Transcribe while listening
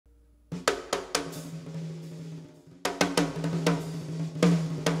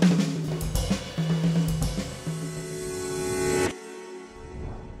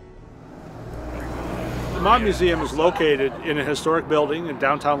The Mob Museum is located in a historic building in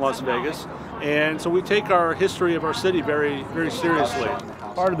downtown Las Vegas, and so we take our history of our city very, very seriously.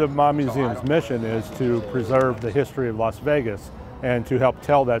 Part of the Mob Museum's mission is to preserve the history of Las Vegas and to help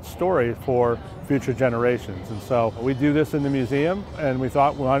tell that story for future generations. And so we do this in the museum, and we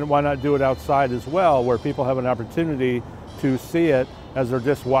thought, why not do it outside as well, where people have an opportunity to see it as they're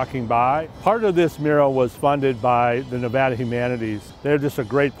just walking by. Part of this mural was funded by the Nevada Humanities. They're just a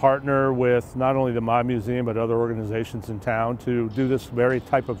great partner with not only the Mob Museum, but other organizations in town to do this very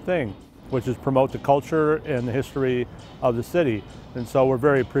type of thing, which is promote the culture and the history of the city. And so we're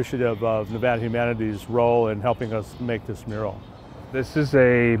very appreciative of Nevada Humanities' role in helping us make this mural. This is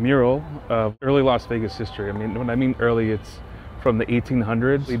a mural of early Las Vegas history. I mean, when I mean early, it's from the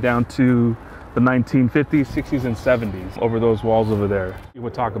 1800s down to the 1950s, 60s, and 70s over those walls over there. We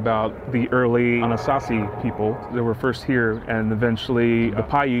would talk about the early Anasazi people that were first here, and eventually the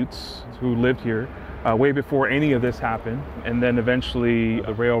Paiutes who lived here way before any of this happened, and then eventually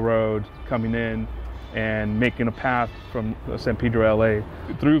the railroad coming in and making a path from San Pedro, LA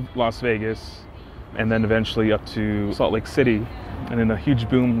through Las Vegas, and then eventually up to Salt Lake City. And then a huge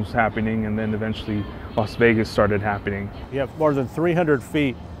boom was happening, and then eventually Las Vegas started happening. You have more than 300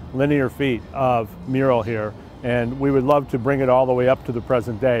 feet, linear feet of mural here, and we would love to bring it all the way up to the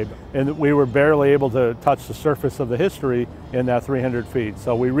present day. And we were barely able to touch the surface of the history in that 300 feet.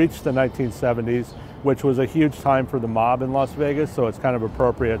 So we reached the 1970s, which was a huge time for the mob in Las Vegas, so it's kind of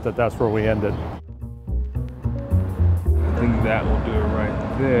appropriate that that's where we ended. I think that will do it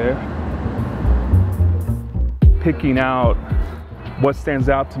right there. Picking out what stands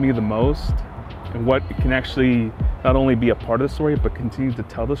out to me the most and what can actually not only be a part of the story, but continue to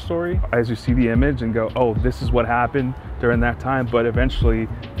tell the story. As you see the image and go, oh, this is what happened during that time, but eventually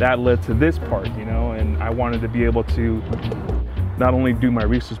that led to this part, you know, and I wanted to be able to not only do my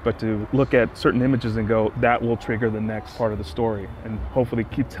research, but to look at certain images and go, that will trigger the next part of the story, and hopefully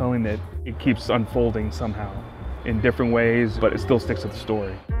keep telling it. It keeps unfolding somehow in different ways, but it still sticks to the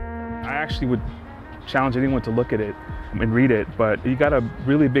story. I actually would challenge anyone to look at it and read it, but you got a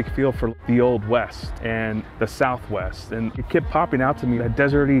really big feel for the Old West and the Southwest, and it kept popping out to me, that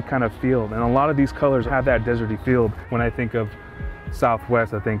deserty kind of feel, and a lot of these colors have that deserty feel. When I think of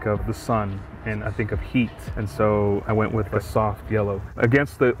Southwest, I think of the sun, and I think of heat, and so I went with a soft yellow.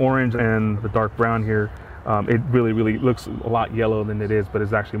 Against the orange and the dark brown here, it really looks a lot yellow than it is, but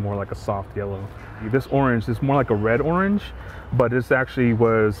it's actually more like a soft yellow. This orange is more like a red orange, but this actually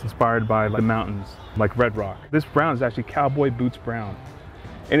was inspired by the mountains, like Red Rock. This brown is actually cowboy boots brown.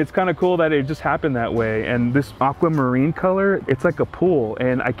 And it's kind of cool that it just happened that way. And this aquamarine color, it's like a pool.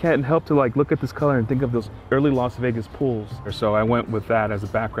 And I can't help to like look at this color and think of those early Las Vegas pools. So I went with that as a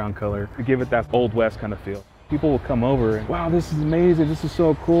background color to give it that Old West kind of feel. People will come over and, wow, this is amazing, this is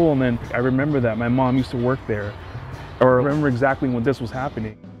so cool. And then I remember that my mom used to work there, or I remember exactly when this was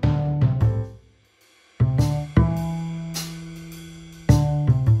happening.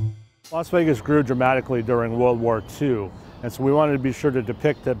 Las Vegas grew dramatically during World War II, and so we wanted to be sure to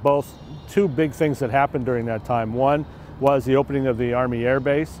depict that two big things that happened during that time. One was the opening of the Army Air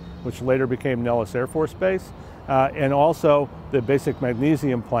Base, which later became Nellis Air Force Base, and also the basic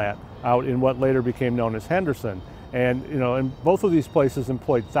magnesium plant out in what later became known as Henderson. And you know, and both of these places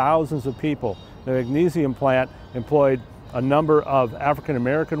employed thousands of people. The magnesium plant employed a number of African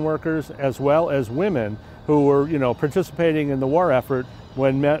American workers as well as women who were, you know, participating in the war effort.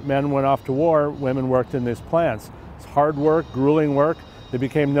 When men went off to war, women worked in these plants. It's hard work, grueling work. They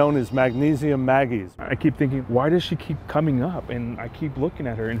became known as Magnesium Maggies. I keep thinking, why does she keep coming up? And I keep looking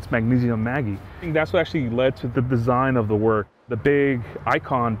at her, and it's Magnesium Maggie. I think that's what actually led to the design of the work. The big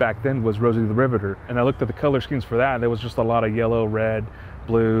icon back then was Rosie the Riveter. And I looked at the color schemes for that, and there was just a lot of yellow, red,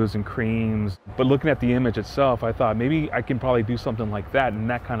 blues, and creams. But looking at the image itself, I thought maybe I can probably do something like that in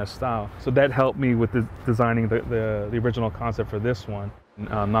that kind of style. So that helped me with designing the original concept for this one.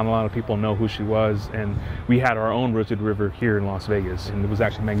 Not a lot of people know who she was, and we had our own Rosie the River here in Las Vegas, and it was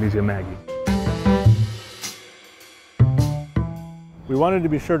actually Magnesium Maggie. We wanted to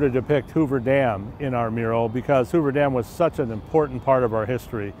be sure to depict Hoover Dam in our mural because Hoover Dam was such an important part of our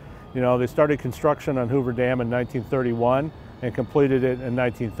history. You know, they started construction on Hoover Dam in 1931 and completed it in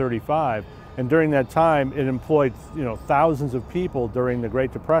 1935. And during that time, it employed, you know, thousands of people during the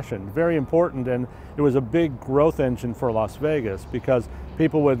Great Depression. Very important, and it was a big growth engine for Las Vegas because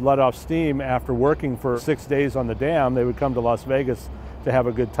people would let off steam after working for 6 days on the dam. They would come to Las Vegas to have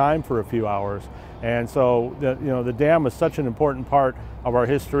a good time for a few hours. And so, the dam was such an important part of our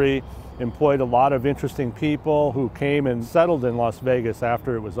history, employed a lot of interesting people who came and settled in Las Vegas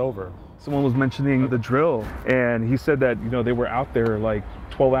after it was over. Someone was mentioning the drill, and he said that, you know, they were out there like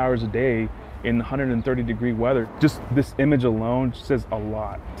 12 hours a day in 130-degree weather. Just this image alone says a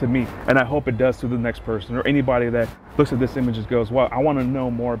lot to me. And I hope it does to the next person or anybody that looks at this image and goes, wow, I want to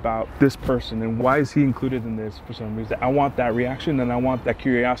know more about this person and why is he included in this for some reason. I want that reaction and I want that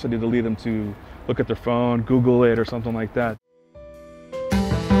curiosity to lead them to look at their phone, Google it or something like that.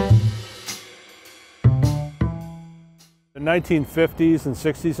 The 1950s and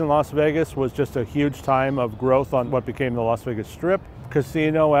 60s in Las Vegas was just a huge time of growth on what became the Las Vegas Strip.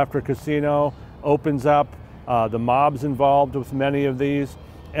 Casino after casino opens up. The mob's involved with many of these.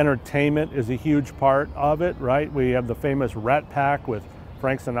 Entertainment is a huge part of it, right? We have the famous Rat Pack with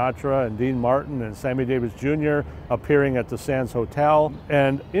Frank Sinatra and Dean Martin and Sammy Davis Jr. appearing at the Sands Hotel.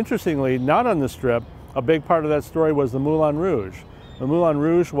 And interestingly, not on the Strip, a big part of that story was the Moulin Rouge. The Moulin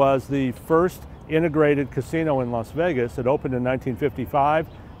Rouge was the first integrated casino in Las Vegas. It opened in 1955.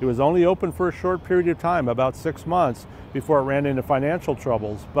 It was only open for a short period of time, about 6 months, before it ran into financial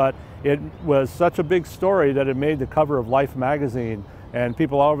troubles. But it was such a big story that it made the cover of Life magazine, and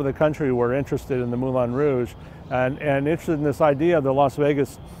people all over the country were interested in the Moulin Rouge and interested in this idea that Las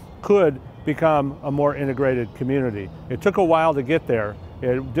Vegas could become a more integrated community. It took a while to get there.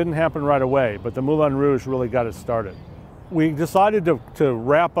 It didn't happen right away, but the Moulin Rouge really got it started. We decided to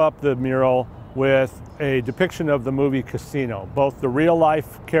wrap up the mural with a depiction of the movie Casino, both the real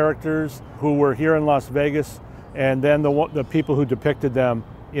life characters who were here in Las Vegas and then the people who depicted them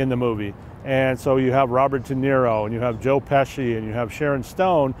in the movie. And so you have Robert De Niro and you have Joe Pesci and you have Sharon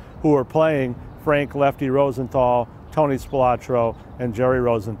Stone who are playing Frank Lefty Rosenthal, Tony Spilotro, and Jerry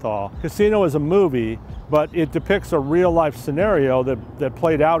Rosenthal. Casino is a movie, but it depicts a real life scenario that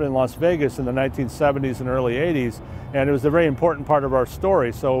played out in Las Vegas in the 1970s and early 80s, and it was a very important part of our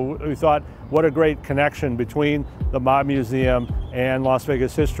story. So we thought, what a great connection between the Mob Museum and Las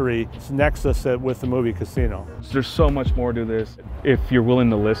Vegas history, nexus with the movie Casino. There's so much more to this. If you're willing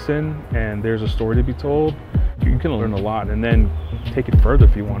to listen and there's a story to be told, you can learn a lot and then take it further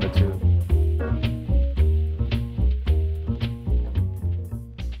if you wanted to.